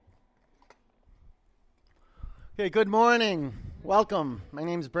Okay, good morning. Welcome. My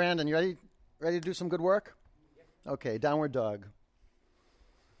name's Brandon. You ready to do some good work? Okay, downward dog.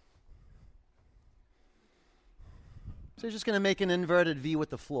 So you're just going to make an inverted V with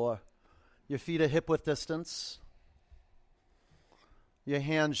the floor. Your feet are hip width distance. Your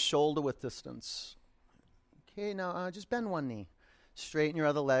hands shoulder width distance. Okay, now just bend one knee. Straighten your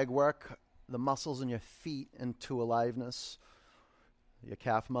other leg. Work the muscles in your feet into aliveness. Your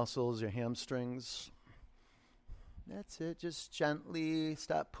calf muscles, your hamstrings. That's it. Just gently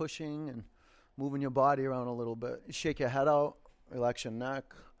start pushing and moving your body around a little bit. Shake your head out. Relax your neck.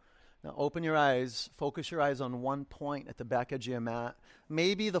 Now open your eyes. Focus your eyes on one point at the back edge of your mat.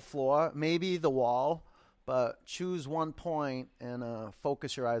 Maybe the floor, maybe the wall, but choose one point and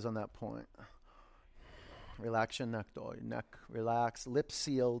focus your eyes on that point. Relax your neck, though. Your neck relaxed, lips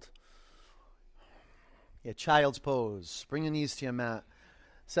sealed. Your child's pose. Bring your knees to your mat.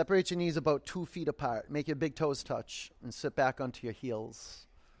 Separate your knees about 2 feet apart. Make your big toes touch and sit back onto your heels.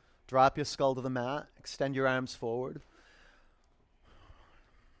 Drop your skull to the mat. Extend your arms forward.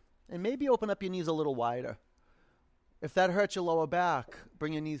 And maybe open up your knees a little wider. If that hurts your lower back,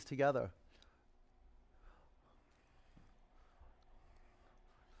 bring your knees together.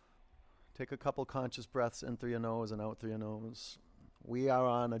 Take a couple conscious breaths in through your nose and out through your nose. We are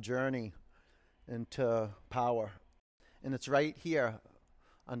on a journey into power. And it's right here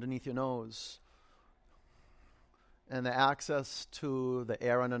underneath your nose. And the access to the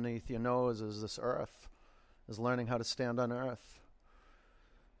air underneath your nose is this earth, is learning how to stand on earth.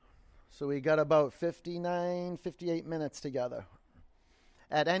 So we got about 59, 58 minutes together.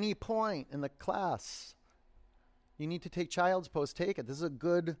 At any point in the class, you need to take child's pose, take it. This is a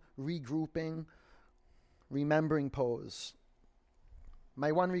good regrouping, remembering pose.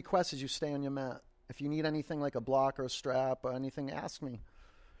 My one request is you stay on your mat. If you need anything like a block or a strap or anything, ask me.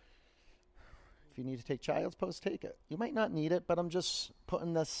 If you need to take child's pose, take it. You might not need it, but I'm just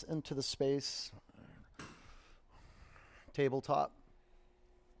putting this into the space. Tabletop.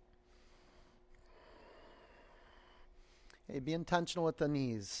 Hey, be intentional with the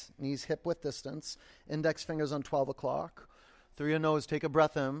knees. Knees hip width distance. Index fingers on 12 o'clock. Through your nose, take a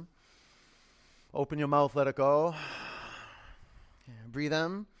breath in. Open your mouth, let it go. Breathe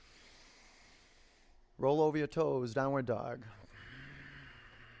in. Roll over your toes, downward dog.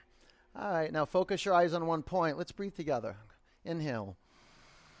 All right, now focus your eyes on one point. Let's breathe together. Inhale.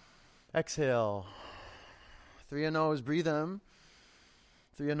 Exhale. Through your nose, breathe in.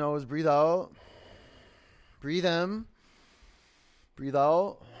 Through your nose, breathe out. Breathe in. Breathe out.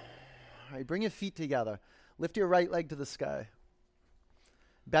 All right, bring your feet together. Lift your right leg to the sky.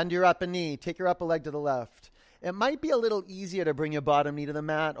 Bend your upper knee. Take your upper leg to the left. It might be a little easier to bring your bottom knee to the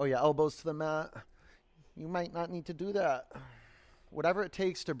mat or your elbows to the mat. You might not need to do that. Whatever it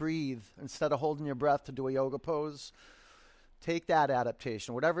takes to breathe instead of holding your breath to do a yoga pose, take that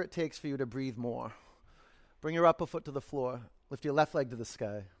adaptation. Whatever it takes for you to breathe more. Bring your upper foot to the floor. Lift your left leg to the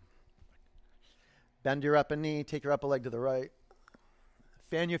sky. Bend your upper knee. Take your upper leg to the right.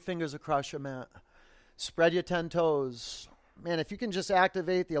 Fan your fingers across your mat. Spread your 10 toes. Man, if you can just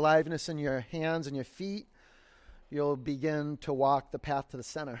activate the aliveness in your hands and your feet, you'll begin to walk the path to the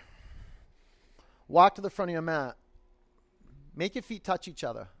center. Walk to the front of your mat. Make your feet touch each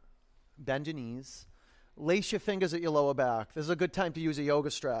other. Bend your knees. Lace your fingers at your lower back. This is a good time to use a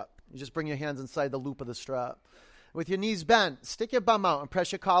yoga strap. You just bring your hands inside the loop of the strap. With your knees bent, stick your bum out and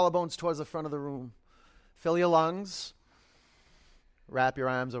press your collarbones towards the front of the room. Fill your lungs. Wrap your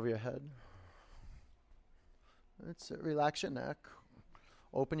arms over your head. That's it. Relax your neck.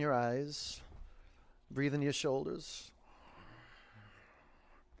 Open your eyes. Breathe into your shoulders.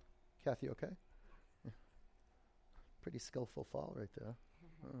 Kathy, okay? Yeah. Pretty skillful fall right there.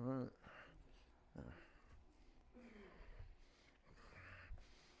 All right.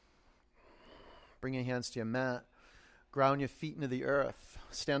 Bring your hands to your mat. Ground your feet into the earth.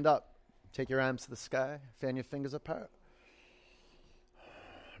 Stand up. Take your arms to the sky. Fan your fingers apart.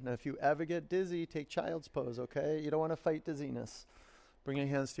 Now, if you ever get dizzy, take child's pose, okay? You don't want to fight dizziness. Bring your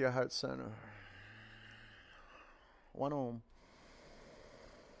hands to your heart center. One Om.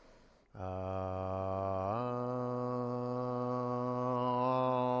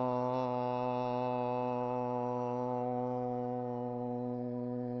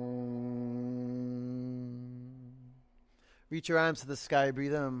 Reach your arms to the sky.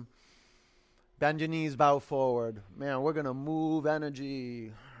 Breathe in. Bend your knees, bow forward. Man, we're going to move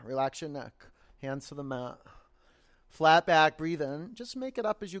energy. Relax your neck. Hands to the mat. Flat back, breathe in. Just make it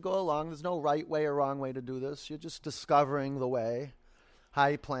up as you go along. There's no right way or wrong way to do this. You're just discovering the way.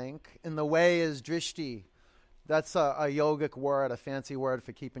 High plank. And the way is drishti. That's a yogic word, a fancy word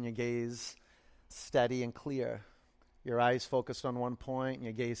for keeping your gaze steady and clear. Your eyes focused on one point and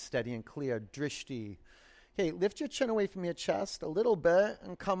your gaze steady and clear. Drishti. Okay, lift your chin away from your chest a little bit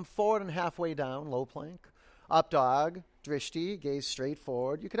and come forward and halfway down, low plank. Up dog, drishti, gaze straight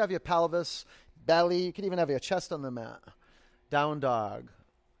forward. You could have your pelvis, belly, you could even have your chest on the mat. Down dog.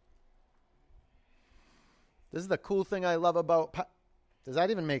 This is the cool thing I love about... Does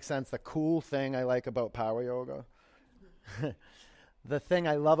that even make sense? The cool thing I like about power yoga? The thing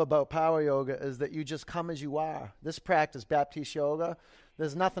I love about power yoga is that you just come as you are. This practice, Baptiste yoga,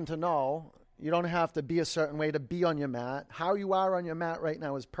 there's nothing to know. You don't have to be a certain way to be on your mat. How you are on your mat right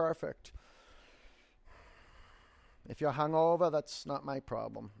now is perfect. If you're hungover, that's not my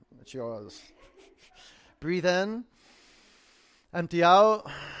problem. It's yours. Breathe in. Empty out.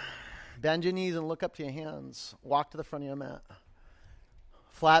 Bend your knees and look up to your hands. Walk to the front of your mat.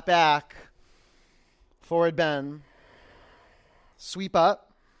 Flat back. Forward bend. Sweep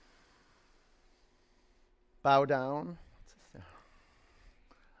up. Bow down.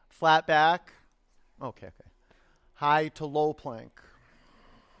 Flat back. Okay. High to low plank.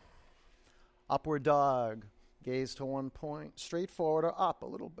 Upward dog. Gaze to one point. Straight forward or up a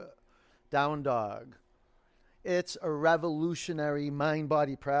little bit. Down dog. It's a revolutionary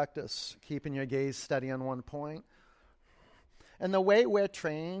mind-body practice, keeping your gaze steady on one point. And the way we're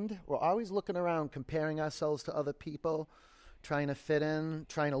trained, we're always looking around, comparing ourselves to other people, trying to fit in,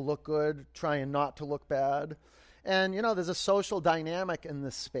 trying to look good, trying not to look bad. And, there's a social dynamic in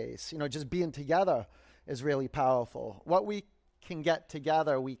this space. Just being together is really powerful. What we can get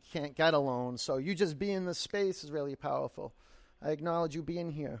together, we can't get alone. So you just being in this space is really powerful. I acknowledge you being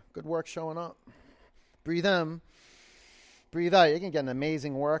here. Good work showing up. Breathe in. Breathe out. You can get an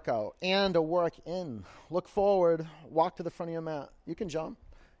amazing workout and a work in. Look forward. Walk to the front of your mat. You can jump.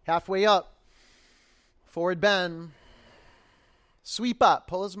 Halfway up. Forward bend. Sweep up.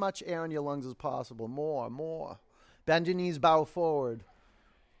 Pull as much air in your lungs as possible. More. Bend your knees. Bow forward.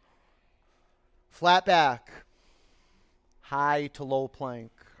 Flat back. High to low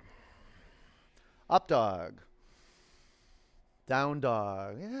plank. Up dog. Down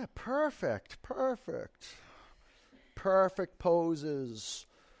dog. Yeah, perfect. Perfect poses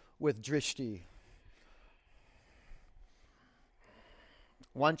with drishti.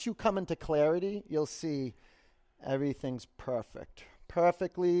 Once you come into clarity, you'll see everything's perfect.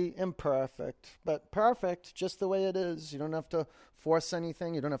 Perfectly imperfect, but perfect just the way it is. You don't have to force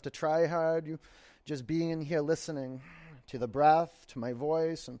anything. You don't have to try hard. You just being in here listening to the breath, to my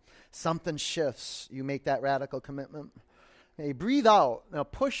voice, and something shifts. You make that radical commitment. Hey, breathe out. Now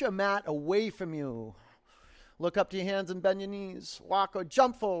push a mat away from you. Look up to your hands and bend your knees. Walk or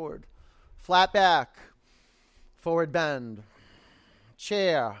jump forward. Flat back. Forward bend.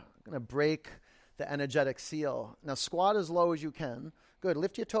 Chair. I'm going to break the energetic seal. Now squat as low as you can. Good.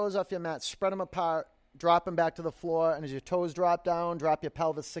 Lift your toes off your mat. Spread them apart. Drop them back to the floor. And as your toes drop down, drop your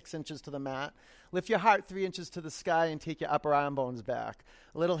pelvis 6 inches to the mat. Lift your heart 3 inches to the sky and take your upper arm bones back.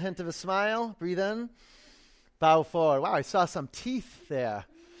 A little hint of a smile. Breathe in. Bow forward. Wow, I saw some teeth there.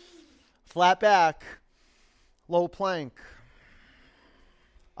 Flat back. Low plank.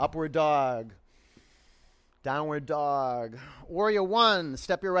 Upward dog. Downward dog. Warrior one.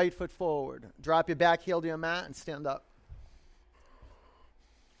 Step your right foot forward. Drop your back heel to your mat and stand up.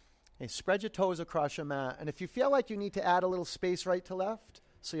 Okay, spread your toes across your mat. And if you feel like you need to add a little space right to left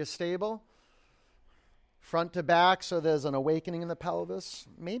so you're stable, front to back so there's an awakening in the pelvis,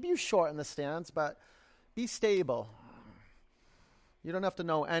 maybe you shorten the stance, but be stable. You don't have to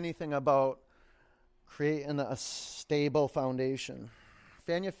know anything about creating a stable foundation.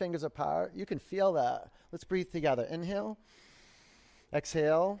 Fan your fingers apart. You can feel that. Let's breathe together. Inhale.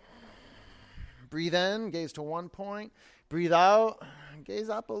 Exhale. Breathe in. Gaze to one point. Breathe out. Gaze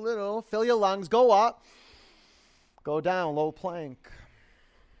up a little. Fill your lungs. Go up. Go down. Low plank.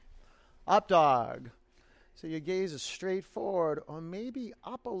 Up dog. So your gaze is straight forward or maybe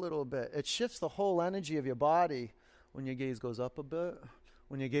up a little bit. It shifts the whole energy of your body when your gaze goes up a bit.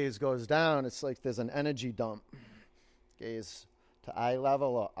 When your gaze goes down, it's like there's an energy dump. Gaze to eye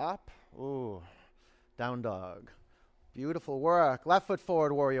level or up. Ooh, down dog. Beautiful work. Left foot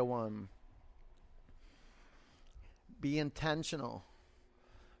forward, warrior one. Be intentional.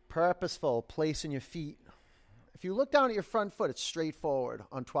 Purposeful, placing your feet. If you look down at your front foot, it's straight forward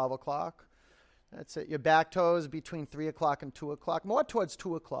on 12 o'clock. That's it. Your back toes between 3 o'clock and 2 o'clock, more towards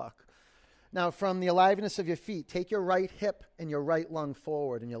 2 o'clock. Now, from the aliveness of your feet, take your right hip and your right lung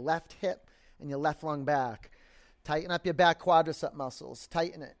forward and your left hip and your left lung back. Tighten up your back quadricep muscles.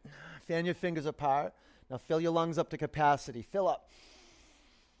 Tighten it. Fan your fingers apart. Now fill your lungs up to capacity. Fill up.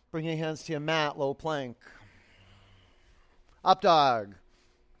 Bring your hands to your mat, low plank. Up dog.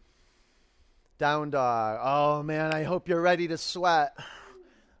 Down dog. Oh, man, I hope you're ready to sweat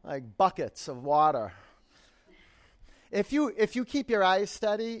like buckets of water. If you keep your eyes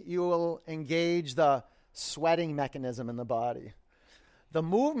steady, you will engage the sweating mechanism in the body. The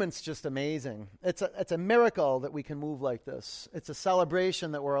movement's just amazing. It's a miracle that we can move like this. It's a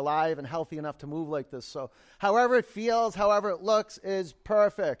celebration that we're alive and healthy enough to move like this. So however it feels, however it looks is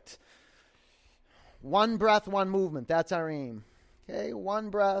perfect. One breath, one movement. That's our aim. Okay, one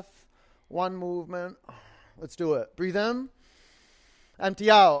breath, one movement. Let's do it. Breathe in.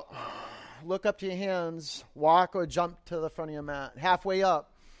 Empty out. Look up to your hands. Walk or jump to the front of your mat. Halfway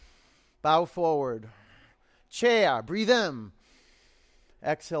up. Bow forward. Chair. Breathe in.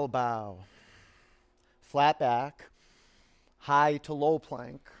 Exhale, bow. Flat back. High to low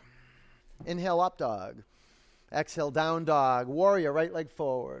plank. Inhale, up dog. Exhale, down dog. Warrior, right leg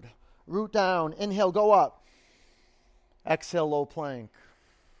forward. Root down. Inhale, go up. Exhale, low plank.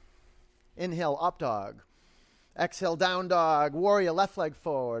 Inhale, up dog. Exhale, down dog. Warrior, left leg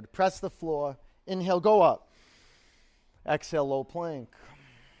forward. Press the floor. Inhale, go up. Exhale, low plank.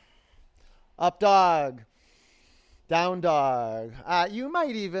 Up dog. Down dog. You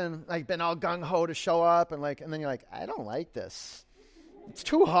might even been all gung ho to show up and then you're like, I don't like this. It's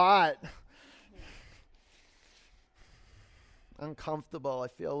too hot. Uncomfortable. I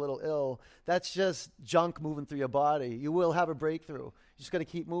feel a little ill. That's just junk moving through your body. You will have a breakthrough. You just got to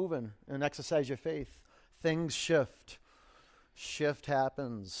keep moving and exercise your faith. Things shift. Shift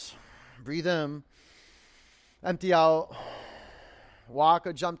happens. Breathe in. Empty out. Walk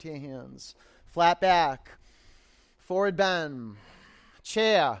or jump to your hands. Flat back. Forward bend.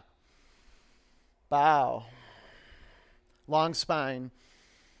 Chair. Bow. Long spine.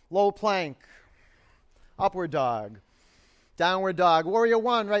 Low plank. Upward dog. Downward dog. Warrior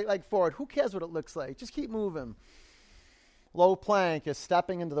one, right leg forward. Who cares what it looks like? Just keep moving. Low plank is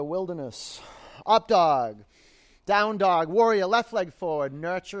stepping into the wilderness. Up dog. Down dog. Warrior, left leg forward.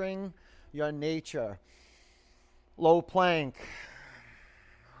 Nurturing your nature. Low plank.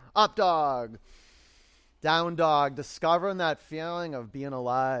 Up dog. Down dog. Discovering that feeling of being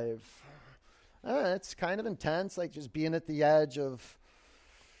alive. It's kind of intense, like just being at the edge of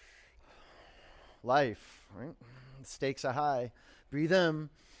life, right? The stakes are high. Breathe in.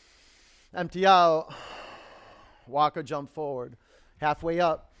 Empty out. Walk or jump forward. Halfway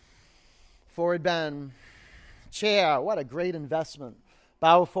up. Forward bend. Chair. What a great investment.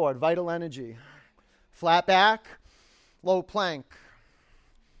 Bow forward. Vital energy. Flat back. Low plank.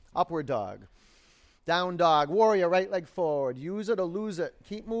 Upward dog. Down dog. Warrior. Right leg forward. Use it or lose it.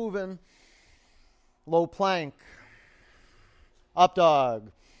 Keep moving. Low plank. Up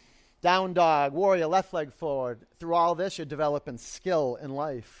dog. Down dog. Warrior. Left leg forward. Through all this, you're developing skill in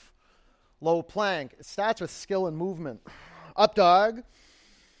life. Low plank. It starts with skill and movement. Up dog.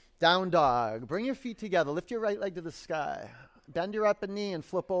 Down dog. Bring your feet together. Lift your right leg to the sky. Bend your upper knee and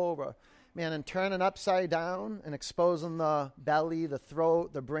flip over. Man, and turn it upside down and exposing the belly, the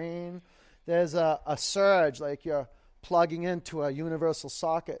throat, the brain. There's a surge like you're plugging into a universal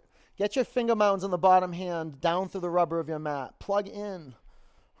socket. Get your finger mounds on the bottom hand down through the rubber of your mat. Plug in.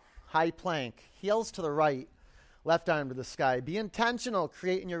 High plank. Heels to the right. Left arm to the sky. Be intentional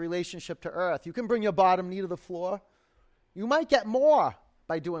creating your relationship to earth. You can bring your bottom knee to the floor. You might get more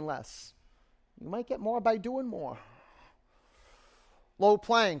by doing less. You might get more by doing more. Low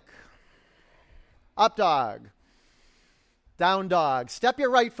plank. Up dog. Down dog. Step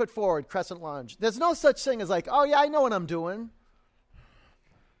your right foot forward. Crescent lunge. There's no such thing as like, oh yeah, I know what I'm doing.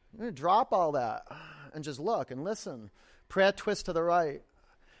 You're going to drop all that and just look and listen. Prayer twist to the right.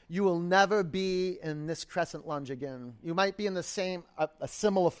 You will never be in this crescent lunge again. You might be in the same, a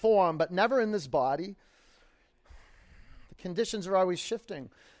similar form, but never in this body. The conditions are always shifting.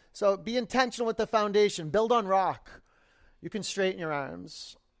 So be intentional with the foundation. Build on rock. You can straighten your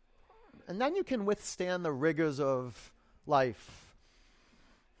arms. And then you can withstand the rigors of life.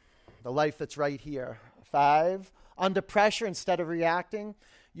 The life that's right here. 5, under pressure instead of reacting,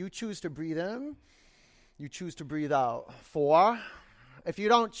 you choose to breathe in. You choose to breathe out. 4, if you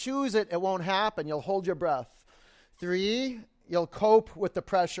don't choose it, it won't happen. You'll hold your breath. 3, you'll cope with the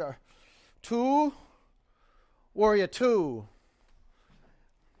pressure. 2, warrior 2.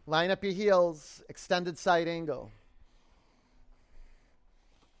 Line up your heels, extended side angle.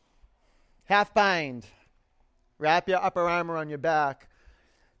 Half bind. Wrap your upper arm around your back.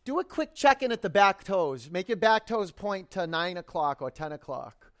 Do a quick check-in at the back toes. Make your back toes point to 9 o'clock or 10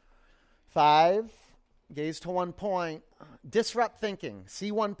 o'clock. 5, gaze to one point. Disrupt thinking.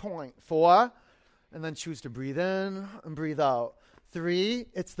 See one point. 4, and then choose to breathe in and breathe out. 3,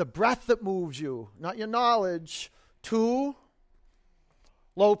 it's the breath that moves you, not your knowledge. 2,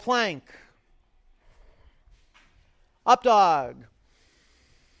 low plank. Up dog.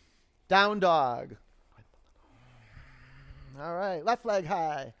 Down dog. All right, left leg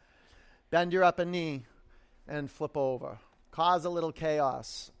high. Bend your upper knee and flip over. Cause a little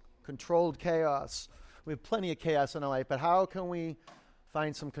chaos, controlled chaos. We have plenty of chaos in our life, but how can we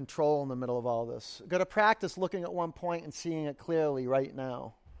find some control in the middle of all this? Got to practice looking at one point and seeing it clearly right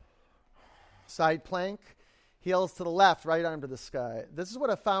now. Side plank, heels to the left, right arm to the sky. This is what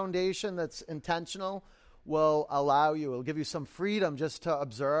a foundation that's intentional will allow you. It'll give you some freedom just to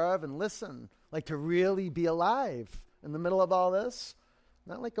observe and listen, like to really be alive in the middle of all this.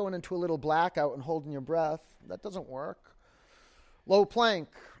 Not like going into a little blackout and holding your breath. That doesn't work. Low plank.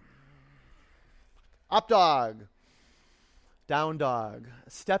 Up dog. Down dog.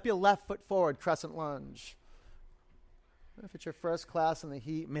 Step your left foot forward, crescent lunge. If it's your first class in the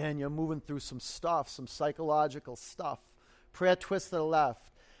heat, man, you're moving through some stuff, some psychological stuff. Prayer twist to the left.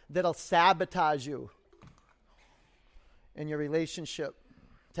 That'll sabotage you in your relationship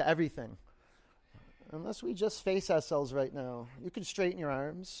to everything. Unless we just face ourselves right now. You can straighten your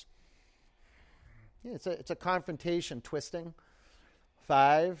arms. Yeah, it's a confrontation, twisting.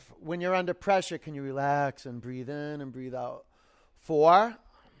 5, when you're under pressure, can you relax and breathe in and breathe out? 4,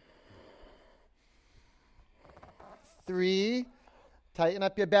 3, tighten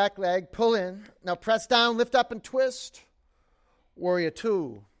up your back leg, pull in. Now press down, lift up and twist. Warrior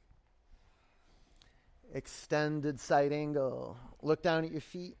 2. Extended side angle. Look down at your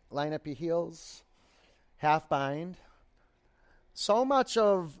feet, line up your heels. Half bind. So much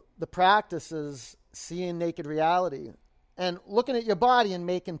of the practice is seeing naked reality and looking at your body and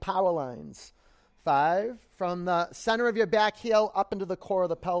making power lines. 5, from the center of your back heel up into the core of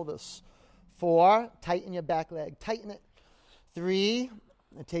the pelvis. 4, tighten your back leg. Tighten it. 3,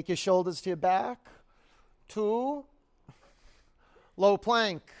 and take your shoulders to your back. 2, low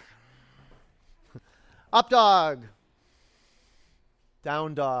plank. Up dog.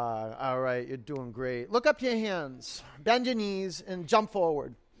 Down dog. All right, you're doing great. Look up to your hands. Bend your knees and jump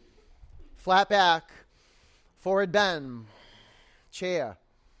forward. Flat back. Forward bend. Chair.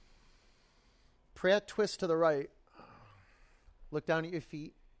 Prayer twist to the right. Look down at your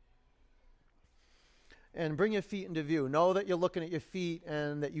feet. And bring your feet into view. Know that you're looking at your feet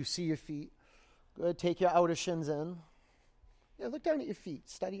and that you see your feet. Good. Take your outer shins in. Yeah, look down at your feet.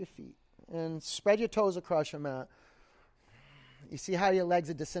 Study your feet. And spread your toes across your mat. You see how your legs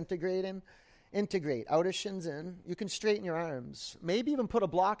are disintegrating? Integrate. Outer shins in. You can straighten your arms. Maybe even put a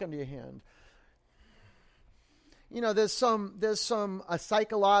block under your hand. You know, there's a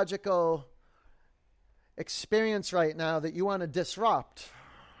psychological experience right now that you want to disrupt.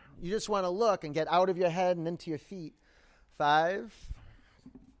 You just want to look and get out of your head and into your feet. 5,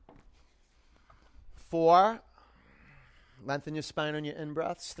 4, lengthen your spine on your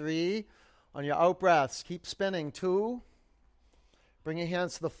in-breaths. 3, on your out-breaths, keep spinning. 2, bring your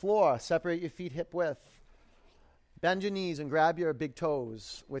hands to the floor. Separate your feet hip width. Bend your knees and grab your big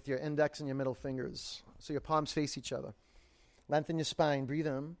toes with your index and your middle fingers so your palms face each other. Lengthen your spine. Breathe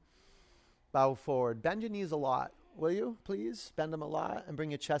in. Bow forward. Bend your knees a lot. Will you, please? Bend them a lot and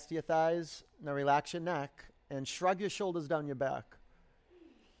bring your chest to your thighs. Now relax your neck and shrug your shoulders down your back.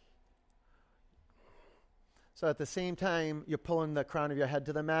 So at the same time, you're pulling the crown of your head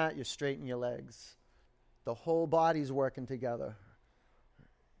to the mat, you're straightening your legs. The whole body's working together.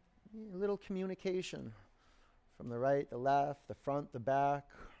 A little communication from the right, the left, the front, the back.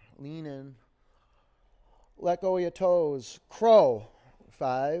 Lean in. Let go of your toes. Crow.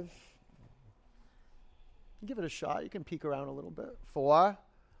 5. Give it a shot. You can peek around a little bit. 4.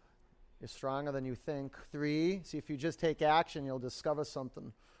 You're stronger than you think. 3. See if you just take action, you'll discover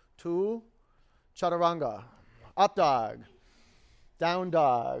something. 2. Chaturanga. Up dog. Down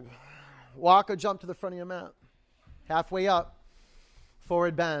dog. Walk or jump to the front of your mat. Halfway up.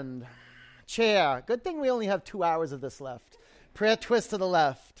 Forward bend. Chair. Good thing we only have 2 hours of this left. Prayer twist to the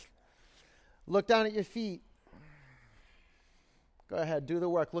left. Look down at your feet. Go ahead, do the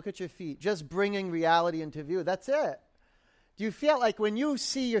work. Look at your feet. Just bringing reality into view. That's it. Do you feel like when you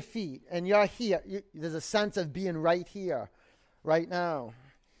see your feet and you're here, there's a sense of being right here, right now?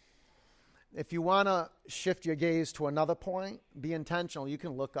 If you want to shift your gaze to another point, be intentional. You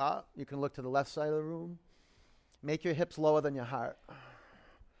can look up. You can look to the left side of the room. Make your hips lower than your heart.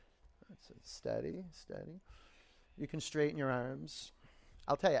 That's it. Steady, steady. You can straighten your arms.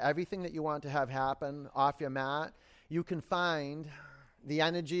 I'll tell you, everything that you want to have happen off your mat, you can find the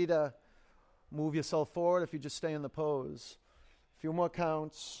energy to move yourself forward if you just stay in the pose. A few more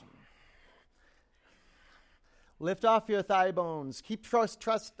counts. Lift off your thigh bones. Keep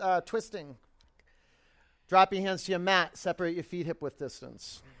twisting. Drop your hands to your mat. Separate your feet hip width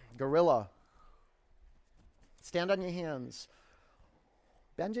distance. Gorilla. Stand on your hands.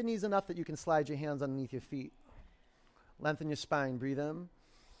 Bend your knees enough that you can slide your hands underneath your feet. Lengthen your spine. Breathe in.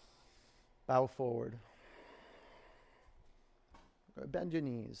 Bow forward. Bend your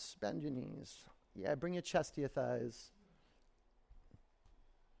knees. Bend your knees. Yeah, bring your chest to your thighs.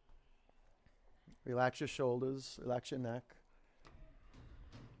 Relax your shoulders. Relax your neck.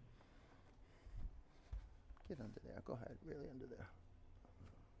 Get under there. Go ahead. Really under there.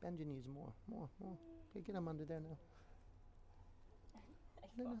 Bend your knees more. Okay, get them under there now.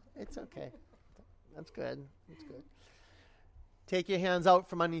 No, it's okay. That's good. That's good. Take your hands out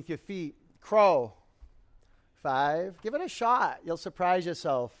from underneath your feet. Crow. 5. Give it a shot. You'll surprise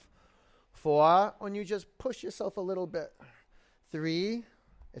yourself. 4. When you just push yourself a little bit. 3.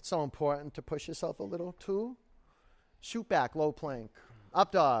 It's so important to push yourself a little. 2. Shoot back, low plank.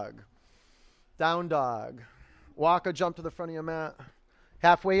 Up dog. Down dog. Walk or jump to the front of your mat.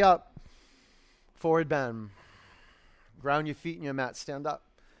 Halfway up. Forward bend. Ground your feet in your mat. Stand up.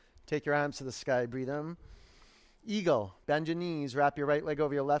 Take your arms to the sky. Breathe in. Eagle. Bend your knees. Wrap your right leg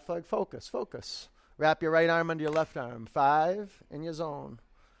over your left leg. Focus. Focus. Wrap your right arm under your left arm. 5. In your zone.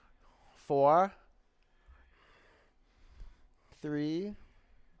 4. 3.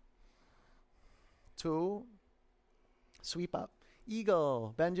 2. Sweep up.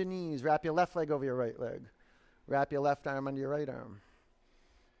 Eagle. Bend your knees. Wrap your left leg over your right leg. Wrap your left arm under your right arm.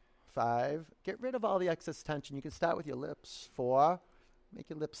 5. Get rid of all the excess tension. You can start with your lips. 4. Make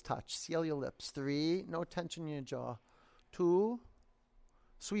your lips touch. Seal your lips. 3. No tension in your jaw. 2.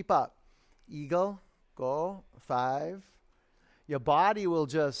 Sweep up. Eagle. Go. 5. Your body will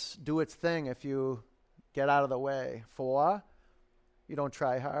just do its thing if you get out of the way. 4. You don't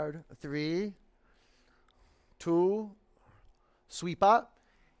try hard. 3. 2. Sweep up.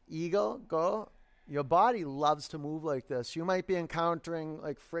 Eagle. Go. Your body loves to move like this. You might be encountering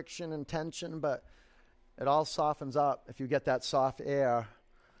like friction and tension, but it all softens up if you get that soft air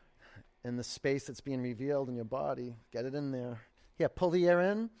in the space that's being revealed in your body. Get it in there. Here, pull the air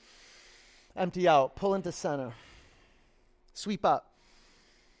in. Empty out. Pull into center. Sweep up.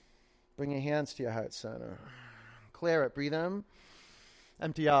 Bring your hands to your heart center. Clear it. Breathe in.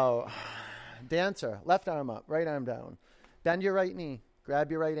 Empty out. Dancer. Left arm up. Right arm down. Bend your right knee. Grab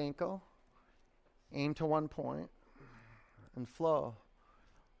your right ankle. Aim to one point. And flow.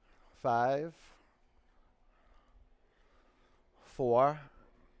 5. 4.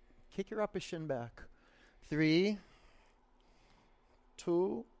 Kick your upper shin back. 3.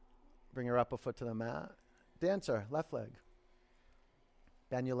 2. Bring your upper foot to the mat. Dancer, left leg.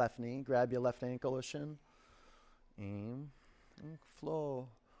 Bend your left knee. Grab your left ankle or shin. Aim. And flow.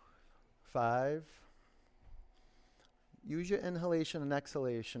 5. Use your inhalation and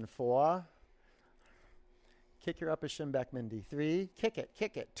exhalation. 4. Kick your upper shin back, Mindy. 3. Kick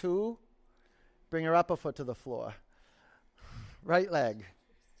it. 2. Bring your upper foot to the floor. Right leg.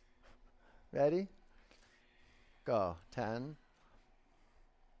 Ready? Go. 10.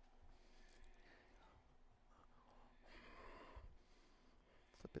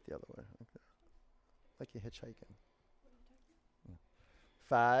 Flip it the other way. Like that. Like you're hitchhiking. Yeah.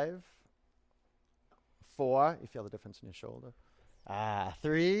 5. 4. You feel the difference in your shoulder.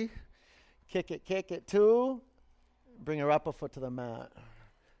 3. Kick it. 2. Bring your upper foot to the mat.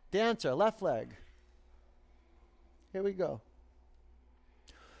 Dancer, left leg. Here we go.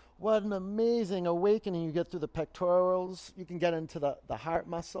 What an amazing awakening you get through the pectorals. You can get into the heart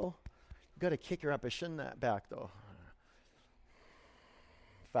muscle. You've got to kick your upper shin back, though.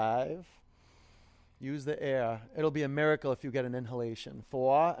 5. Use the air. It'll be a miracle if you get an inhalation.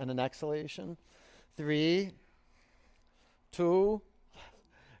 4, and an exhalation. 3, 2,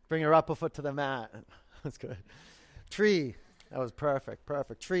 bring your upper foot to the mat. That's good. Tree. That was perfect.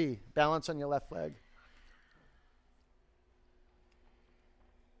 Tree. Balance on your left leg.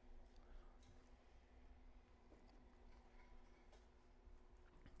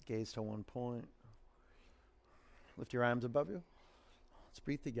 Gaze to one point. Lift your arms above you. Let's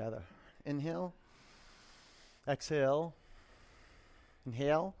breathe together. Inhale. Exhale.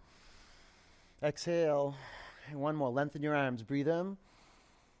 Inhale. Exhale. And one more. Lengthen your arms. Breathe in.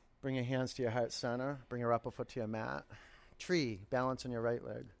 Bring your hands to your heart center. Bring your upper foot to your mat. Tree. Balance on your right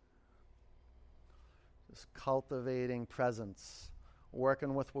leg. Just cultivating presence.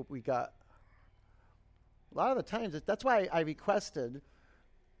 Working with what we got. A lot of the times, that's why I requested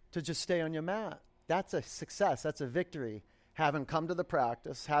to just stay on your mat. That's a success. That's a victory. Having come to the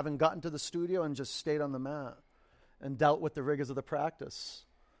practice, having gotten to the studio and just stayed on the mat and dealt with the rigors of the practice.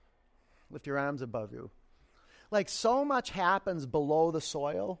 Lift your arms above you. Like so much happens below the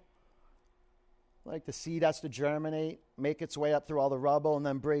soil. Like the seed has to germinate, make its way up through all the rubble, and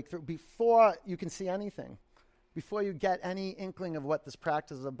then break through before you can see anything. before you get any inkling of what this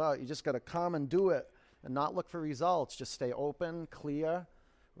practice is about, you just got to come and do it and not look for results. Just stay open, clear,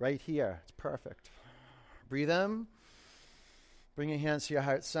 right here. It's perfect. Breathe in. Bring your hands to your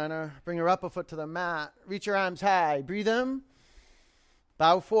heart center. Bring your upper foot to the mat. Reach your arms high. Breathe in.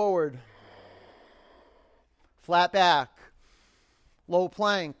 Bow forward. Flat back. Low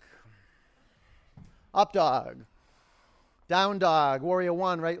plank. Up dog. Down dog. Warrior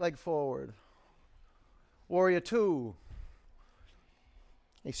 1, right leg forward. Warrior 2.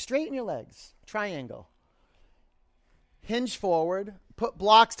 Hey, straighten your legs. Triangle. Hinge forward. Put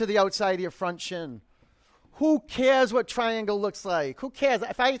blocks to the outside of your front shin. Who cares what triangle looks like? Who cares?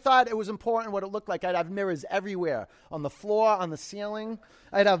 If I thought it was important what it looked like, I'd have mirrors everywhere. On the floor, on the ceiling.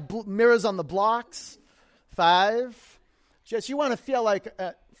 I'd have mirrors on the blocks. 5. Just, you want to feel like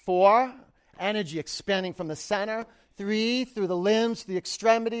 4, energy expanding from the center. 3, through the limbs, the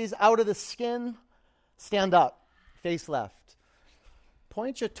extremities, out of the skin. Stand up, face left.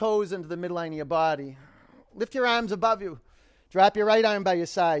 Point your toes into the midline of your body. Lift your arms above you. Drop your right arm by your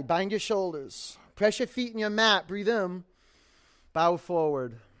side. Bind your shoulders. Press your feet in your mat. Breathe in. Bow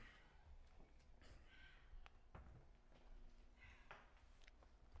forward.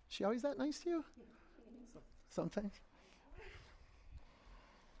 Is she always that nice to you? Sometimes.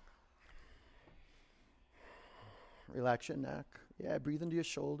 Relax your neck. Yeah, breathe into your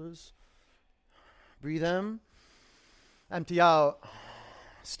shoulders. Breathe in. Empty out.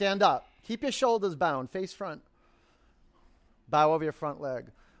 Stand up. Keep your shoulders bound. Face front. Bow over your front leg.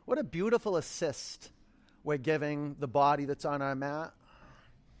 What a beautiful assist we're giving the body that's on our mat.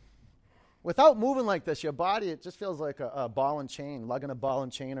 Without moving like this, your body, it just feels like a ball and chain, lugging a ball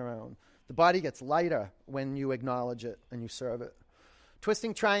and chain around. The body gets lighter when you acknowledge it and you serve it.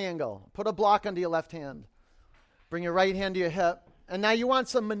 Twisting triangle. Put a block under your left hand. Bring your right hand to your hip. And now you want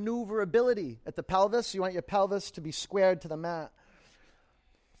some maneuverability at the pelvis. You want your pelvis to be squared to the mat.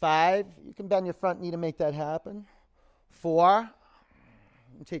 5. You can bend your front knee to make that happen. 4.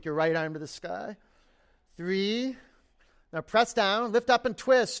 Take your right arm to the sky. 3. Now press down. Lift up and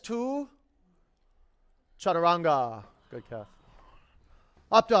twist. 2. Chaturanga. Good calf.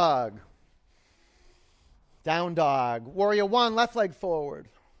 Up dog. Down dog. Warrior 1, left leg forward.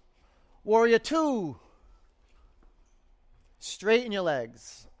 Warrior 2. Straighten your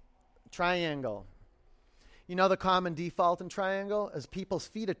legs. Triangle. You know the common default in triangle is people's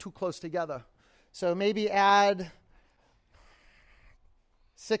feet are too close together. So maybe add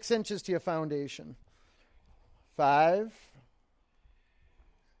 6 inches to your foundation. 5.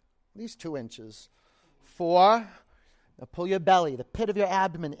 At least 2 inches. 4. Now pull your belly, the pit of your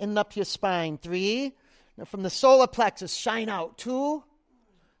abdomen, in and up to your spine. 3. Now from the solar plexus, shine out. 2.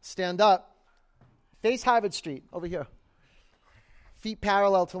 Stand up. Face Harvard Street, over here. Feet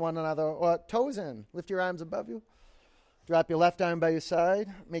parallel to one another, or toes in. Lift your arms above you. Drop your left arm by your side.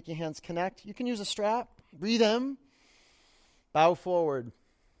 Make your hands connect. You can use a strap. Breathe in. Bow forward.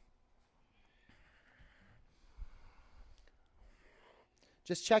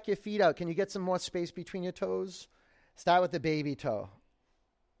 Just check your feet out. Can you get some more space between your toes? Start with the baby toe.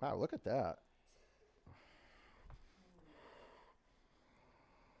 Wow, look at that.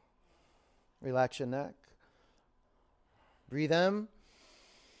 Relax your neck. Breathe in.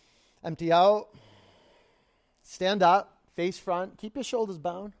 Empty out. Stand up. Face front. Keep your shoulders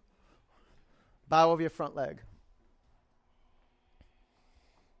bound. Bow over your front leg.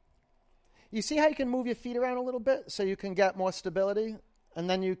 You see how you can move your feet around a little bit so you can get more stability? And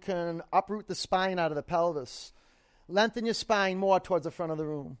then you can uproot the spine out of the pelvis. Lengthen your spine more towards the front of the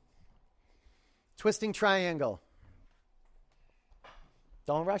room. Twisting triangle.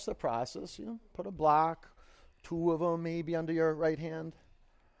 Don't rush the process. You know, put a block. 2 of them maybe under your right hand.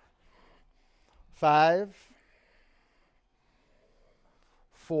 5.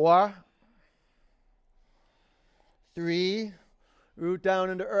 4. 3. Root down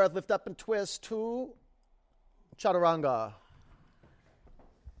into earth. Lift up and twist. 2. Chaturanga.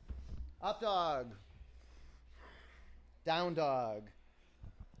 Up dog. Down dog.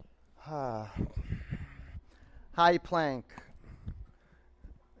 High plank.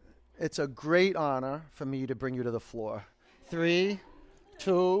 It's a great honor for me to bring you to the floor. 3,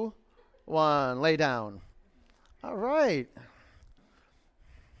 2, 1. Lay down. All right.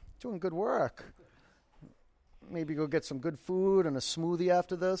 Doing good work. Maybe go get some good food and a smoothie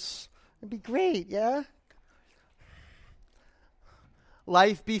after this. It'd be great, yeah?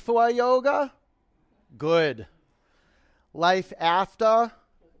 Life before yoga? Good. Life after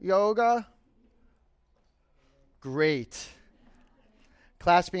yoga? Great.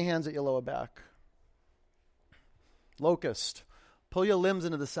 Clasp your hands at your lower back. Locust. Pull your limbs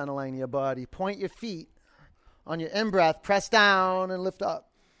into the center line of your body. Point your feet. On your in-breath, press down and lift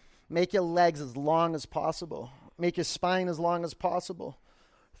up. Make your legs as long as possible. Make your spine as long as possible.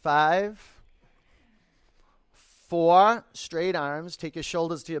 5, 4, straight arms. Take your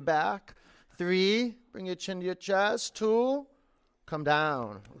shoulders to your back. 3, bring your chin to your chest. 2, come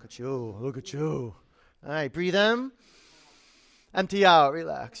down. Look at you. Look at you. All right, breathe in. Empty out.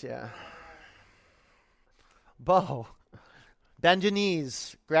 Relax, yeah. Bow. Bend your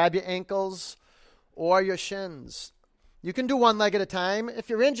knees. Grab your ankles or your shins. You can do one leg at a time. If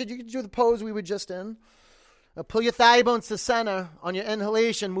you're injured, you can do the pose we were just in. Pull your thigh bones to center. On your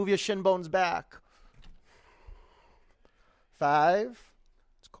inhalation, move your shin bones back. 5.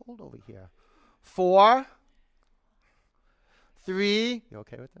 It's cold over here. 4. 3. You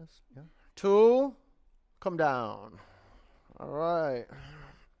okay with this? Yeah. 2. Come down. All right.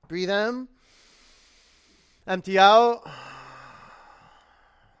 Breathe in. Empty out.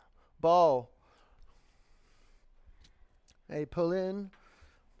 Bow. Hey, pull in.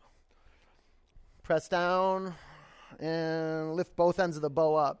 Press down. And lift both ends of the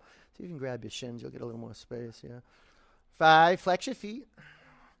bow up. So you can grab your shins. You'll get a little more space, yeah. 5. Flex your feet.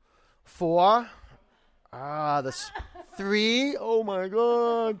 4. 3. Oh, my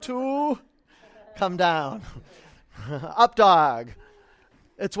God. 2. Come down. Up dog.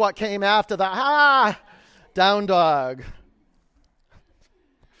 It's what came after the down dog.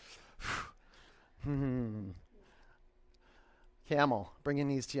 Camel. Bring your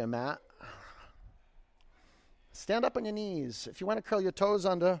knees to your mat. Stand up on your knees. If you want to curl your toes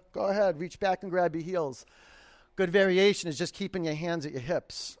under, go ahead. Reach back and grab your heels. Good variation is just keeping your hands at your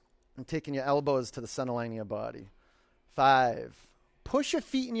hips and taking your elbows to the center line of your body. 5. Push your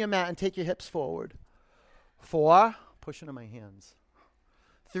feet in your mat and take your hips forward. 4. Push into my hands.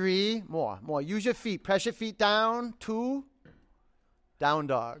 3. More. Use your feet. Press your feet down. 2. Down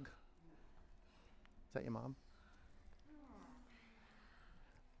dog. Is that your mom?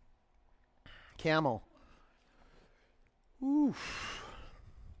 Camel. Oof.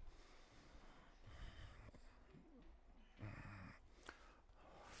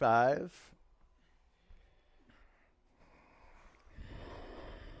 5.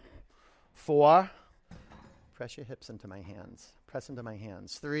 4. Press your hips into my hands. Press into my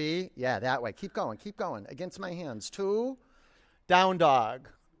hands. 3. Yeah, that way. Keep going. Keep going. Against my hands. 2. Down dog.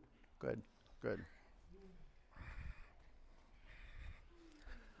 Good.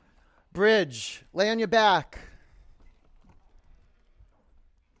 Bridge. Lay on your back.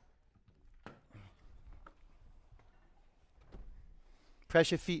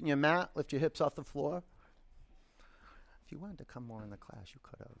 Press your feet in your mat. Lift your hips off the floor. If you wanted to come more in the class, you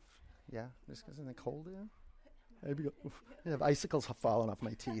could have. Yeah? Isn't it cold here? I have icicles falling off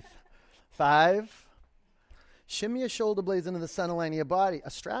my teeth. 5. Shimmy your shoulder blades into the center line of your body. A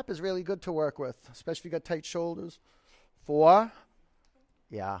strap is really good to work with, especially if you got tight shoulders. 4.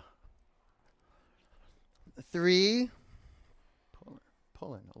 Yeah. 3.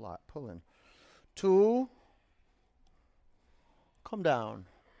 Pulling a lot. Pulling. 2. Come down.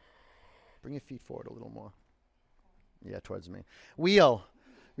 Bring your feet forward a little more. Yeah, towards me. Wheel.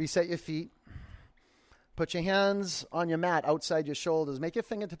 Reset your feet. Put your hands on your mat outside your shoulders. Make your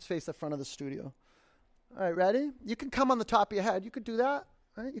fingertips face the front of the studio. All right, ready? You can come on the top of your head. You could do that.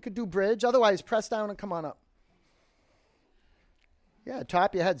 All right? You could do bridge. Otherwise, press down and come on up. Yeah,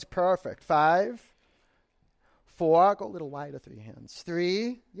 top of your head's perfect. 5. 4. Go a little wider through your hands.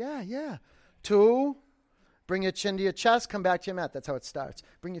 3. Yeah. 2. Bring your chin to your chest. Come back to your mat. That's how it starts.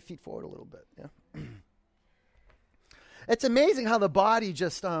 Bring your feet forward a little bit. Yeah. It's amazing how the body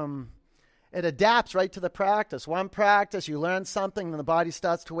just it adapts right to the practice. One practice, you learn something, and the body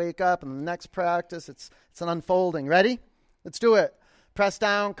starts to wake up. And the next practice, it's an unfolding. Ready? Let's do it. Press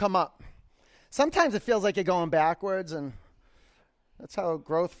down, come up. Sometimes it feels like you're going backwards, and that's how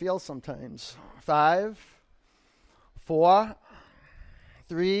growth feels sometimes. 5, 4,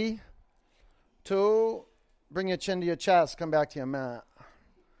 3, 2. Bring your chin to your chest. Come back to your mat.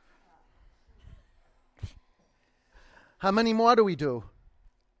 How many more do we do?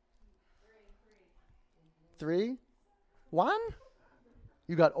 3? 1?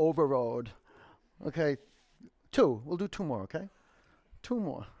 You got overrode. Okay. 2. We'll do 2 more, okay? 2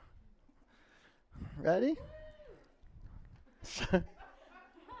 more. Ready?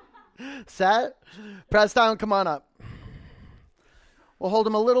 Set. Press down. Come on up. We'll hold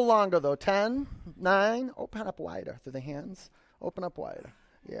them a little longer, though. 10, 9. Open up wider through the hands. Open up wider.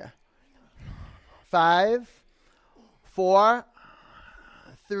 Yeah. 5, 4,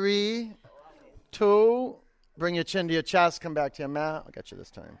 3, 2. Bring your chin to your chest. Come back to your mat. I'll get you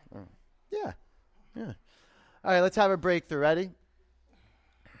this time. Yeah. All right, let's have a breakthrough. Ready?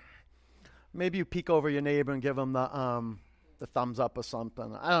 Maybe you peek over your neighbor and give them the thumbs up or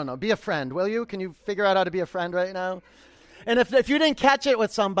something. I don't know. Be a friend, will you? Can you figure out how to be a friend right now? And if you didn't catch it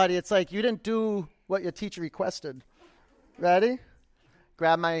with somebody, it's like you didn't do what your teacher requested. Ready?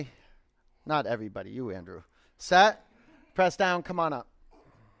 Grab my, not everybody, you, Andrew. Set, press down, come on up.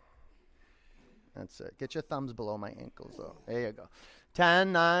 That's it. Get your thumbs below my ankles, though. There you go.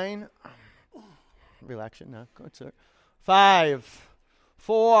 10, 9. Relax your neck. Good, sir. 5,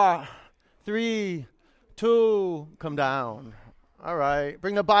 4, 3, 2. Come down. All right.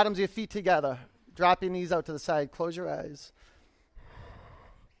 Bring the bottoms of your feet together. Drop your knees out to the side. Close your eyes.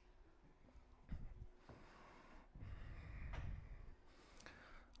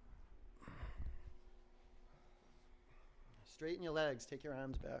 Straighten your legs. Take your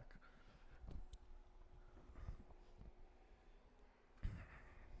arms back.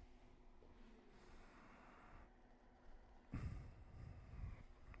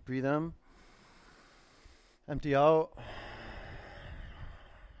 Breathe in. Empty out.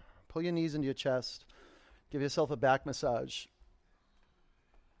 Pull your knees into your chest. Give yourself a back massage.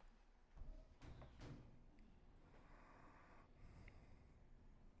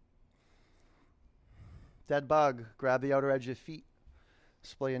 Dead bug. Grab the outer edge of your feet.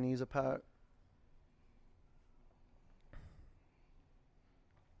 Splay your knees apart.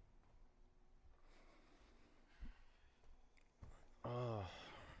 Oh.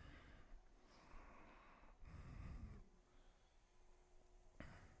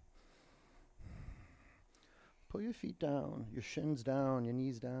 Pull your feet down, your shins down, your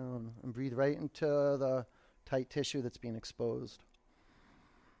knees down, and breathe right into the tight tissue that's being exposed.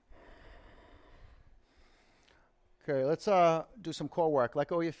 Okay, let's do some core work. Let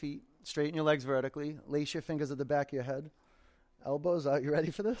go of your feet. Straighten your legs vertically. Lace your fingers at the back of your head. Elbows out. You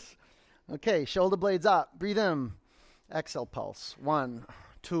ready for this? Okay, shoulder blades up. Breathe in. Exhale, pulse. 1,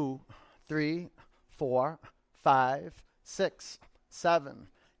 2, 3, 4, 5, 6, 7,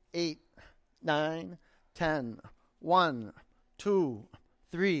 8, 9, 10. 1, 2,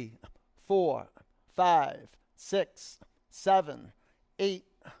 3, 4, 5, 6, 7, 8,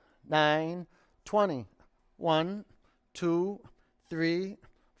 9, 20. 1, 2, 3,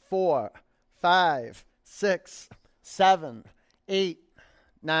 4, 5, 6, 7, 8,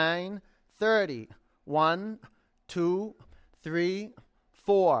 9, 30. 1, 2, 3,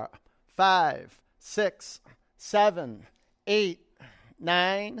 4, 5, 6, 7, 8,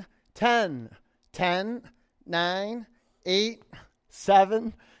 9, 10. 10, 9, 8,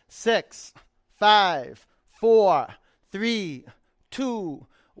 7, 6, 5, 4, 3, 2,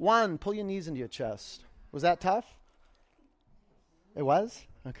 1. Pull your knees into your chest. Was that tough? It was?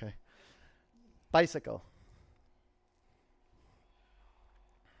 Okay. Bicycle.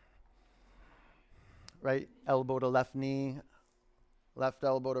 Right elbow to left knee, left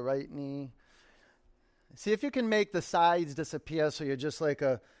elbow to right knee. See if you can make the sides disappear so you're just like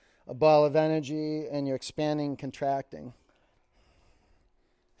a ball of energy and you're expanding, contracting.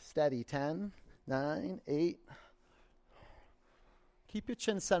 Steady. 10, 9, 8. Keep your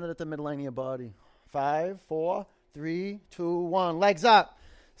chin centered at the midline of your body. 5, 4, 3, 2, 1. Legs up.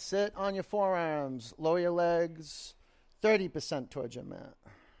 Sit on your forearms. Lower your legs 30% towards your mat.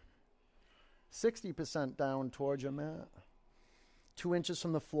 60% down towards your mat. 2 inches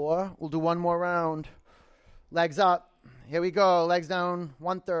from the floor. We'll do one more round. Legs up. Here we go. Legs down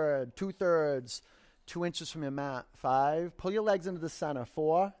 1/3, 2/3, 2 inches from your mat. 5. Pull your legs into the center.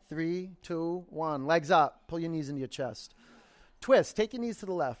 4, 3, 2, 1. Legs up. Pull your knees into your chest. Twist. Take your knees to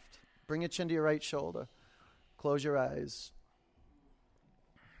the left. Bring your chin to your right shoulder. Close your eyes.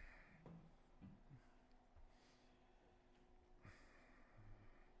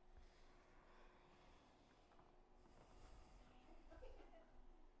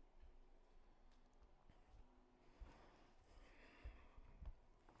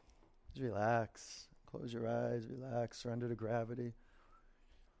 Just relax. Close your eyes. Relax. Surrender to gravity.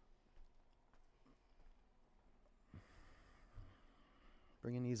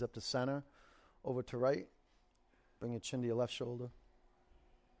 Bring your knees up to center. Over to right. Bring your chin to your left shoulder.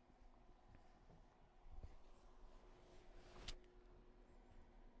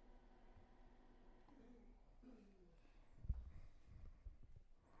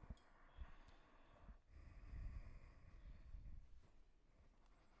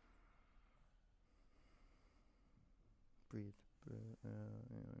 Breathe.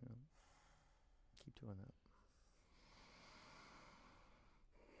 Keep doing that.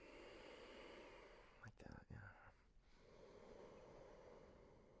 Like that, yeah.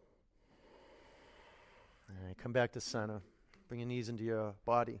 All right, come back to center. Bring your knees into your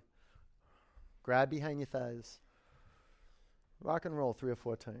body. Grab behind your thighs. Rock and roll 3 or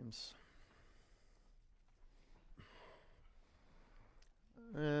 4 times.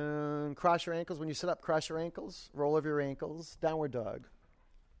 And cross your ankles. When you sit up, cross your ankles. Roll over your ankles. Downward dog.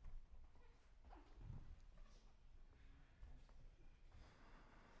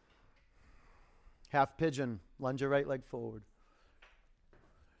 Half pigeon. Lunge your right leg forward.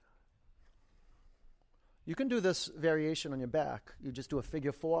 You can do this variation on your back. You just do a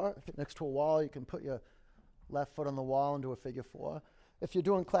figure four. If you're next to a wall, you can put your left foot on the wall and do a figure four. If you're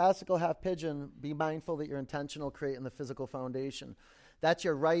doing classical half pigeon, be mindful that you're intentional creating the physical foundation. That's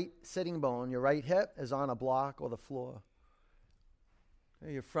your right sitting bone. Your right hip is on a block or the floor.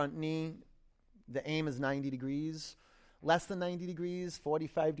 Okay, your front knee, the aim is 90 degrees. Less than 90 degrees,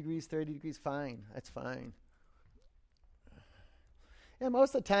 45 degrees, 30 degrees, fine. That's fine. Yeah,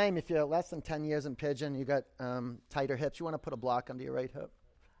 most of the time, if you're less than 10 years in pigeon, you got tighter hips, you want to put a block under your right hip.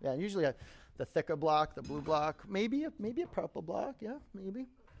 Yeah, usually the thicker block, the blue block, maybe a purple block, yeah, maybe.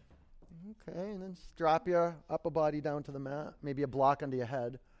 Okay, and then just drop your upper body down to the mat, maybe a block under your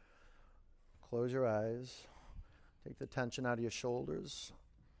head. Close your eyes. Take the tension out of your shoulders.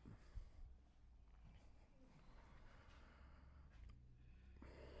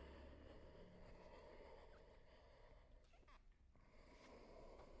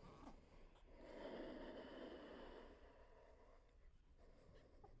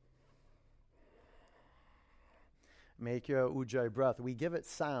 Make your Ujjayi breath. We give it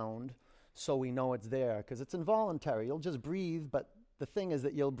sound so we know it's there because it's involuntary. You'll just breathe, but the thing is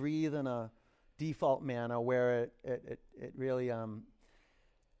that you'll breathe in a default manner where it really,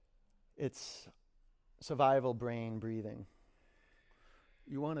 it's survival brain breathing.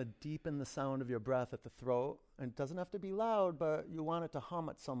 You want to deepen the sound of your breath at the throat. And it doesn't have to be loud, but you want it to hum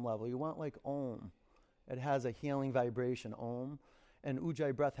at some level. You want like Om. It has a healing vibration, Om. And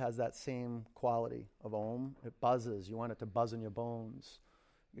Ujjayi breath has that same quality of Om. It buzzes. You want it to buzz in your bones.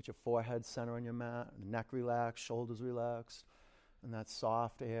 Get your forehead center on your mat, neck relaxed, shoulders relaxed, and that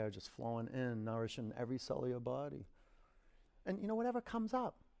soft air just flowing in, nourishing every cell of your body. And whatever comes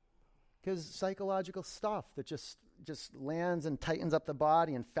up, because psychological stuff that just lands and tightens up the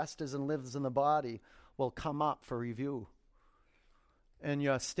body and festers and lives in the body will come up for review. And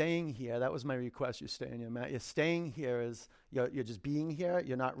you're staying here. That was my request. You stay on your mat. You're staying here is you're just being here.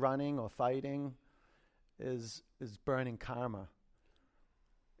 You're not running or fighting. Is burning karma.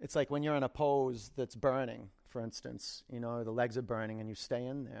 It's like when you're in a pose that's burning. For instance, the legs are burning, and you stay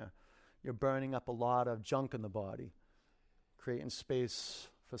in there. You're burning up a lot of junk in the body, creating space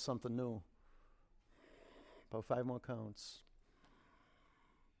for something new. About 5 more counts.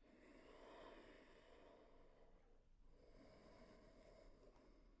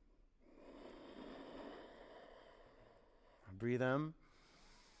 Breathe in.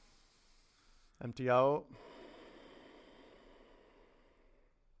 Empty out.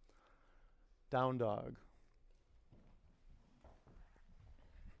 Down dog.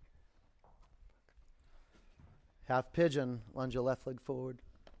 Half pigeon. Lunge your left leg forward.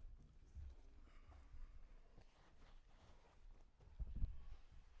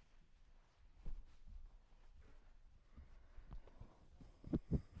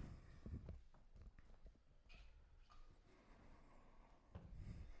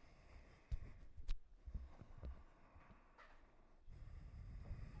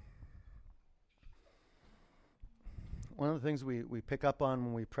 One of the things we pick up on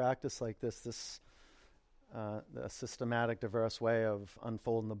when we practice like this the systematic, diverse way of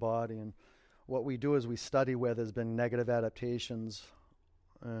unfolding the body, and what we do is we study where there's been negative adaptations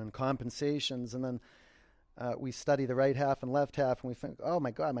and compensations, and then we study the right half and left half, and we think, oh my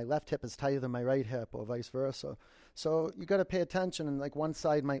God, my left hip is tighter than my right hip, or vice versa. So you got to pay attention, and like one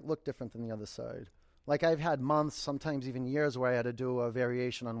side might look different than the other side. Like I've had months, sometimes even years, where I had to do a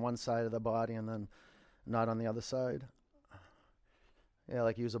variation on one side of the body and then not on the other side. Yeah,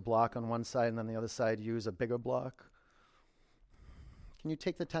 like use a block on one side and then the other side use a bigger block. Can you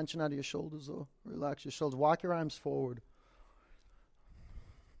take the tension out of your shoulders though? Relax your shoulders. Walk your arms forward.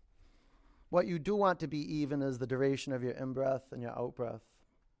 What you do want to be even is the duration of your in-breath and your out-breath.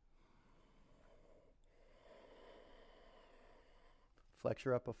 Flex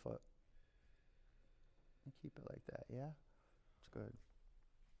your upper foot. And keep it like that, yeah? It's good.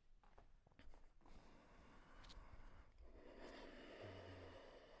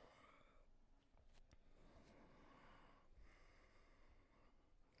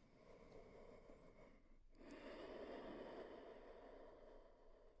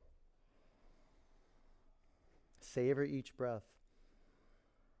 Savor each breath.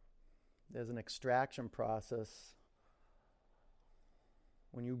 There's an extraction process.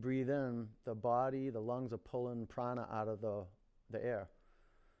 When you breathe in, the body, the lungs are pulling prana out of the air.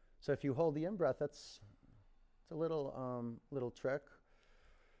 So if you hold the in-breath, it's a little trick.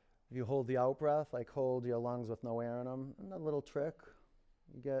 If you hold the out breath, like hold your lungs with no air in them, and a little trick,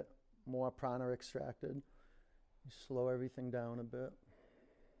 you get more prana extracted. You slow everything down a bit.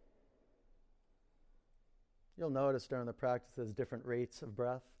 You'll notice during the practice there's different rates of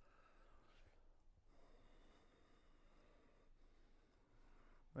breath.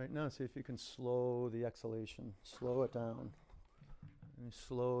 Right now, see if you can slow the exhalation. Slow it down. And you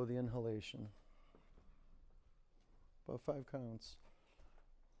slow the inhalation. About 5 counts.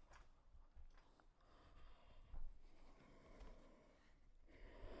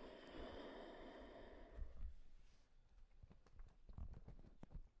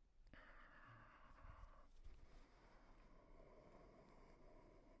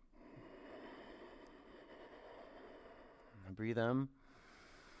 Breathe in.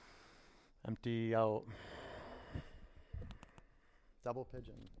 Empty out. Double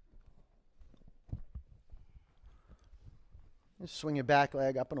pigeon. Just swing your back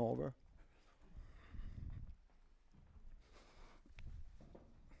leg up and over.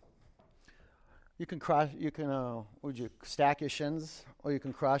 You can would you stack your shins or you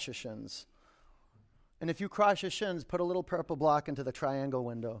can cross your shins. And if you cross your shins, put a little purple block into the triangle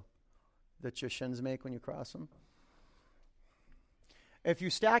window that your shins make when you cross them. If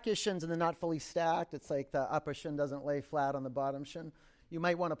you stack your shins and they're not fully stacked, it's like the upper shin doesn't lay flat on the bottom shin, you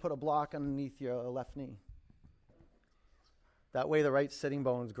might want to put a block underneath your left knee. That way the right sitting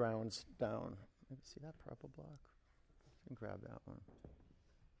bones grounds down. See that purple block? You can grab that one.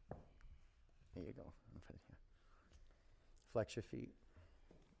 There you go. Flex your feet.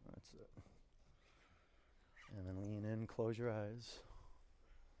 That's it. And then lean in, close your eyes.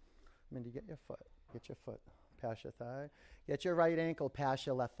 Mindy, get your foot. Get your foot past your thigh. Get your right ankle past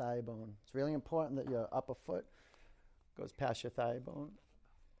your left thigh bone. It's really important that your upper foot goes past your thigh bone.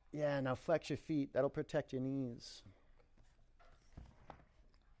 Yeah, now flex your feet. That'll protect your knees.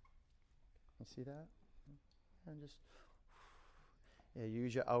 You see that? And just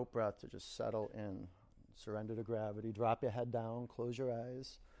use your out breath to just settle in. Surrender to gravity. Drop your head down. Close your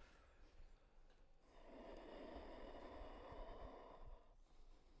eyes.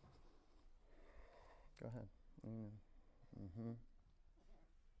 Go ahead. Mm-hmm.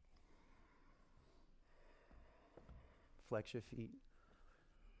 Flex your feet.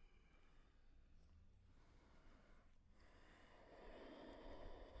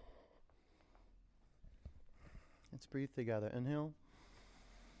 Let's breathe together. Inhale.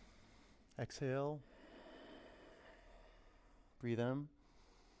 Exhale. Breathe in.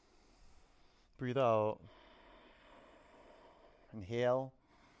 Breathe out. Inhale.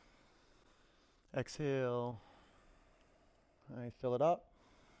 Exhale. All right, fill it up.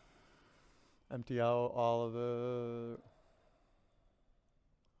 Empty out all of it.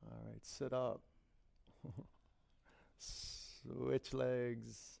 All right, sit up. Switch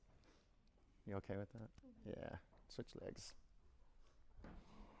legs. You okay with that? Yeah, switch legs.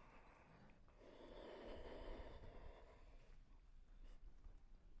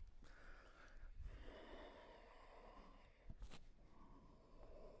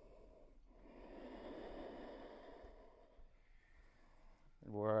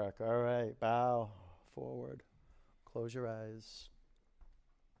 Good work. All right, bow forward. Close your eyes.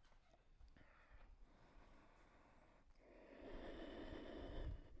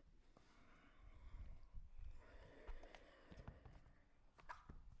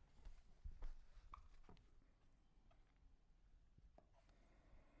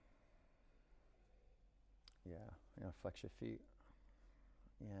 Yeah, flex your feet.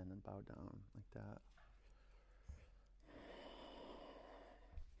 Yeah, and then bow down like that.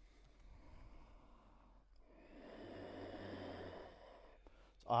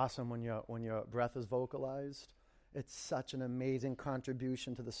 It's awesome when your breath is vocalized. It's such an amazing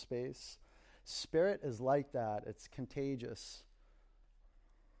contribution to the space. Spirit is like that. It's contagious.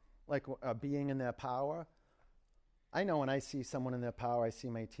 Like being in their power. I know when I see someone in their power, I see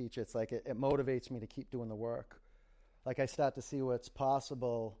my teacher, it's like it motivates me to keep doing the work. Like I start to see what's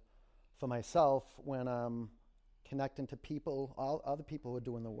possible for myself when I'm connecting to people, all other people who are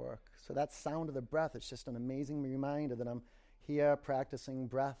doing the work. So that sound of the breath, it's just an amazing reminder that I'm here practicing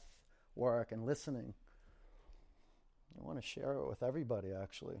breath work and listening. I want to share it with everybody,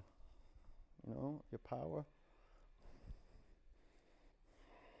 actually. You know, your power.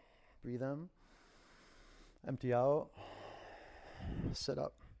 Breathe in. Empty out. Sit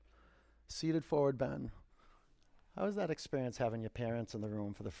up. Seated forward bend. How was that experience having your parents in the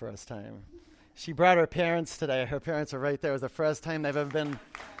room for the first time? She brought her parents today. Her parents are right there. It was the first time they've ever been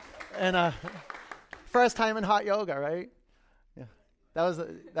first time in hot yoga, right? Yeah. That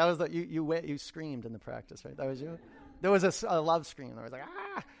was you screamed in the practice, right? That was you? There was a love scream. I was like,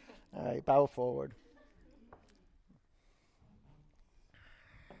 ah! All right, bow forward.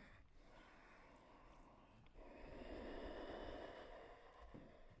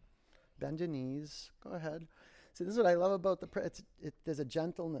 Bend your knees. Go ahead. See, this is what I love about there's a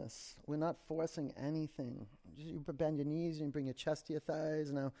gentleness. We're not forcing anything. You bend your knees and you bring your chest to your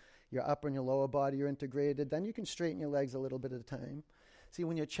thighs. Now your upper and your lower body are integrated. Then you can straighten your legs a little bit at a time. See,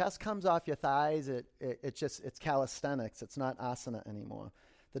 when your chest comes off your thighs, it's calisthenics. It's not asana anymore.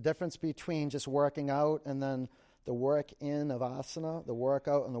 The difference between just working out and then the work in of asana, the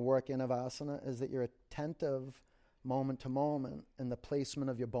workout and the work in of asana, is that you're attentive moment to moment in the placement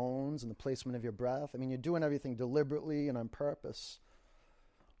of your bones and the placement of your breath. I mean, you're doing everything deliberately and on purpose.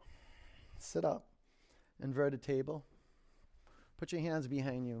 Sit up. Inverted table. Put your hands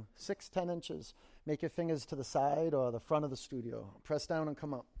behind you. 10 inches. Make your fingers to the side or the front of the studio. Press down and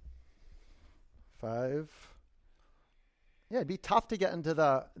come up. 5. Yeah, it'd be tough to get into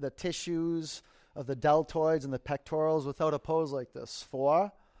the tissues of the deltoids and the pectorals without a pose like this.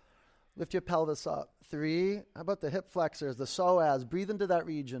 4. Lift your pelvis up. 3, how about the hip flexors, the psoas? Breathe into that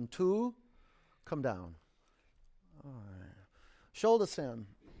region. 2, come down. All right. Shoulder stand.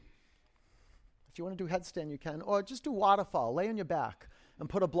 If you want to do headstand, you can. Or just do waterfall. Lay on your back and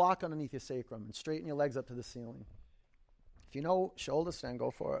put a block underneath your sacrum and straighten your legs up to the ceiling. If you know shoulder stand,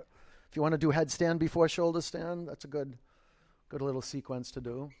 go for it. If you want to do headstand before shoulder stand, that's a good little sequence to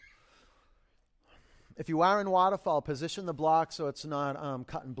do. If you are in waterfall, position the block so it's not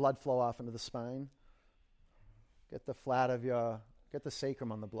cutting blood flow off into the spine. Get the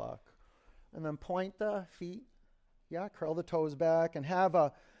sacrum on the block. And then point the feet. Yeah, curl the toes back and have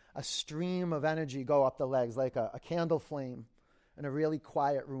a stream of energy go up the legs like a candle flame in a really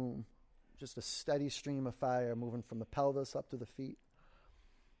quiet room. Just a steady stream of fire moving from the pelvis up to the feet.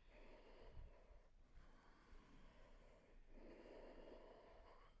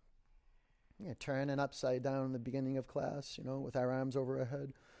 Yeah, turning upside down in the beginning of class, with our arms over our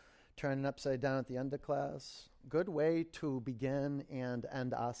head. Turning upside down at the end of class. Good way to begin and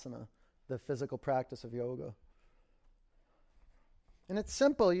end asana, the physical practice of yoga. And it's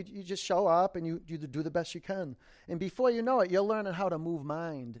simple. You just show up and you do the best you can. And before you know it, you're learning how to move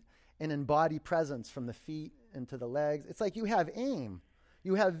mind and embody presence from the feet into the legs. It's like you have aim.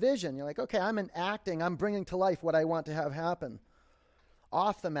 You have vision. You're like, okay, I'm bringing to life what I want to have happen.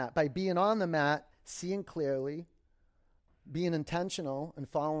 Off the mat, by being on the mat, seeing clearly, being intentional, and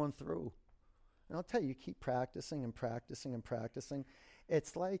following through. And I'll tell you, keep practicing and practicing and practicing.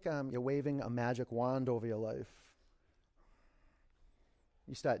 It's like you're waving a magic wand over your life.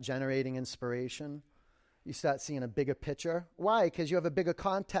 You start generating inspiration. You start seeing a bigger picture. Why? Because you have a bigger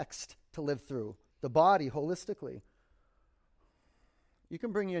context to live through. The body, holistically. You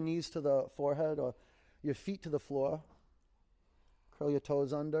can bring your knees to the forehead or your feet to the floor. Curl your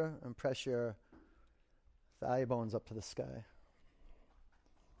toes under and press your thigh bones up to the sky.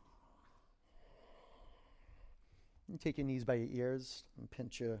 You take your knees by your ears and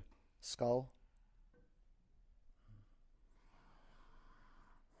pinch your skull.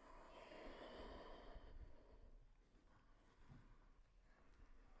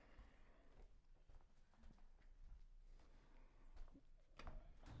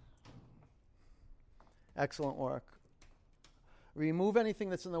 Excellent work. Remove anything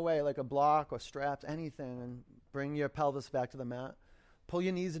that's in the way, like a block or straps, anything, and bring your pelvis back to the mat. Pull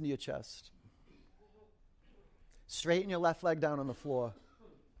your knees into your chest. Straighten your left leg down on the floor.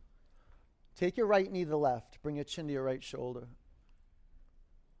 Take your right knee to the left. Bring your chin to your right shoulder.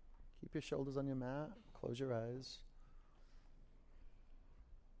 Keep your shoulders on your mat. Close your eyes.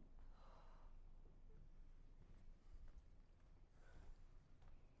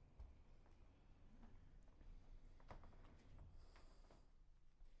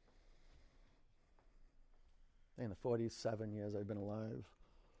 In the 47 years I've been alive,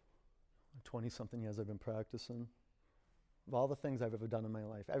 20-something years I've been practicing, of all the things I've ever done in my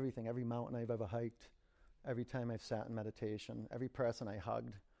life, everything, every mountain I've ever hiked, every time I've sat in meditation, every person I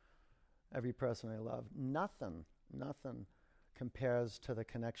hugged, every person I loved, nothing compares to the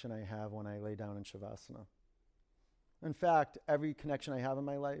connection I have when I lay down in Shavasana. In fact, every connection I have in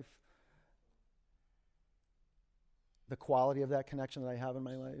my life, the quality of that connection that I have in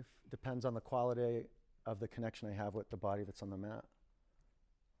my life depends on the quality of the connection I have with the body that's on the mat.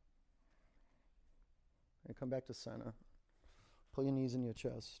 And come back to center. Pull your knees in your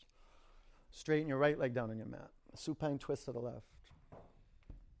chest. Straighten your right leg down on your mat. A supine twist to the left.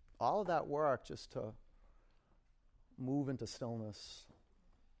 All of that work just to move into stillness.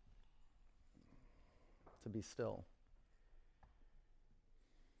 To be still.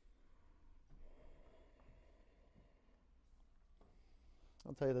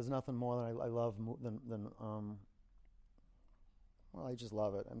 I'll tell you, there's nothing more than I love well, I just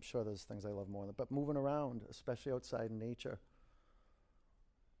love it. I'm sure there's things I love more than, but moving around, especially outside in nature.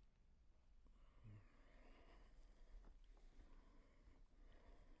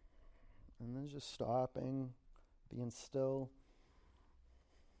 And then just stopping, being still.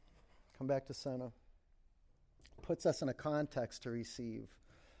 Come back to center. Puts us in a context to receive.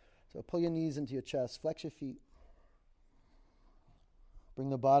 So pull your knees into your chest, flex your feet. Bring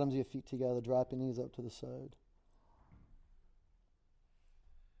the bottoms of your feet together, drop your knees out to the side.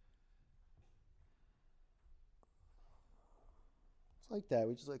 It's like that.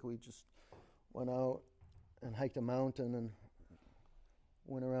 We just went out and hiked a mountain and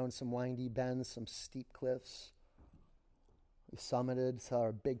went around some windy bends, some steep cliffs. We summited, saw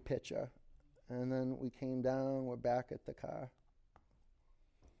our big picture, and then we came down. We're back at the car.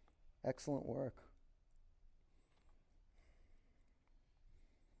 Excellent work.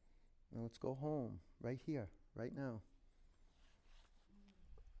 Now let's go home, right here, right now.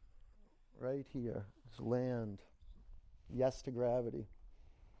 Right here. It's land. Yes to gravity.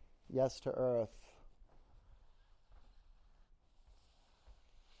 Yes to earth.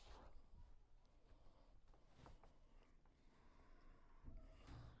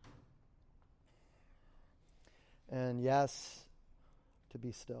 And yes to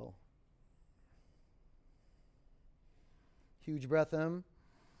be still. Huge breath in.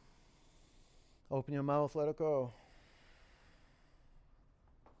 Open your mouth, let it go.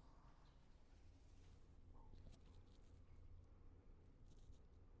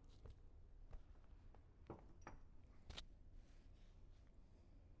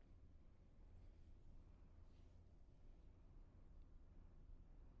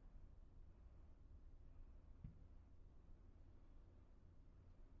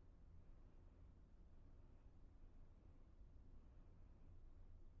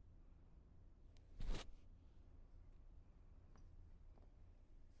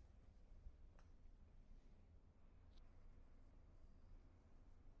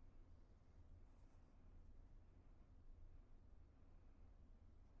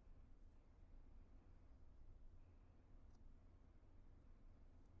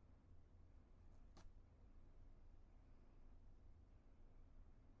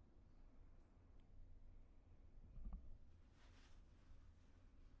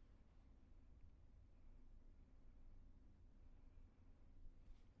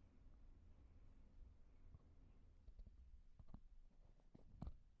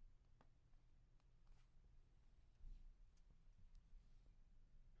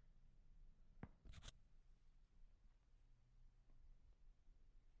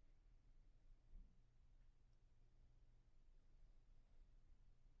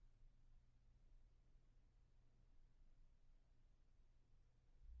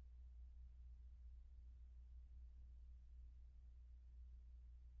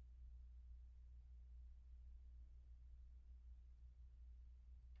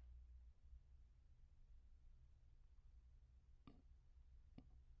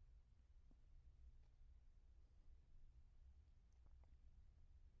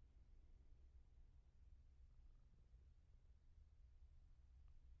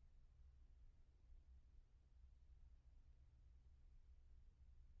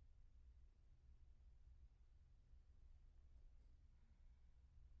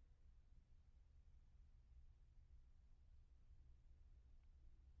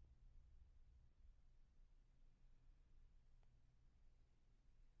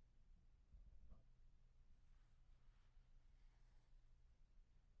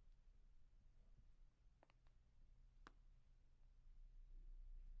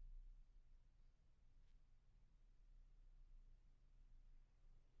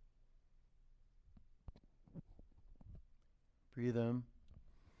 Breathe in.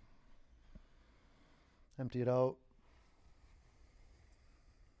 Empty it out.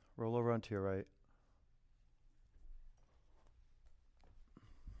 Roll over onto your right.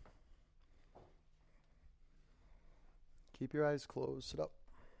 Keep your eyes closed. Sit up.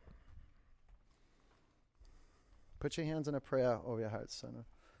 Put your hands in a prayer over your heart center.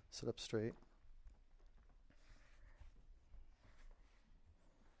 Sit up straight.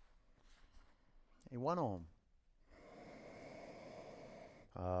 A 1 Om.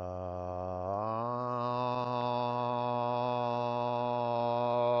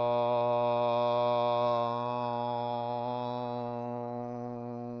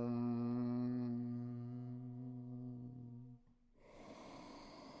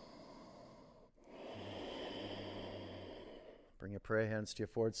 Bring your prayer hands to your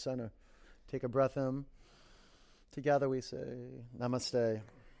forward center. Take a breath in. Together we say namaste.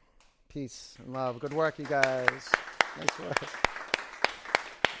 Peace and love. Good work, you guys. Nice work.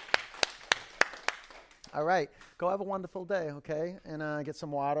 All right. Go have a wonderful day, okay? And get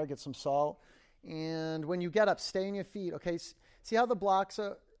some water, get some salt. And when you get up, stay on your feet, okay? See how the blocks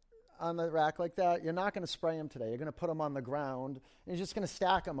are on the rack like that? You're not going to spray them today. You're going to put them on the ground. And you're just going to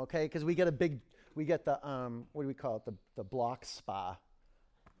stack them, okay? Because we get the, what do we call it? The block spa.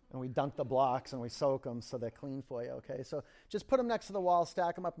 And we dunk the blocks and we soak them so they're clean for you, okay? So just put them next to the wall,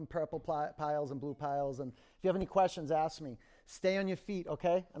 stack them up in purple piles and blue piles. And if you have any questions, ask me. Stay on your feet,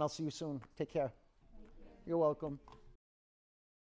 okay? And I'll see you soon. Take care. You're welcome.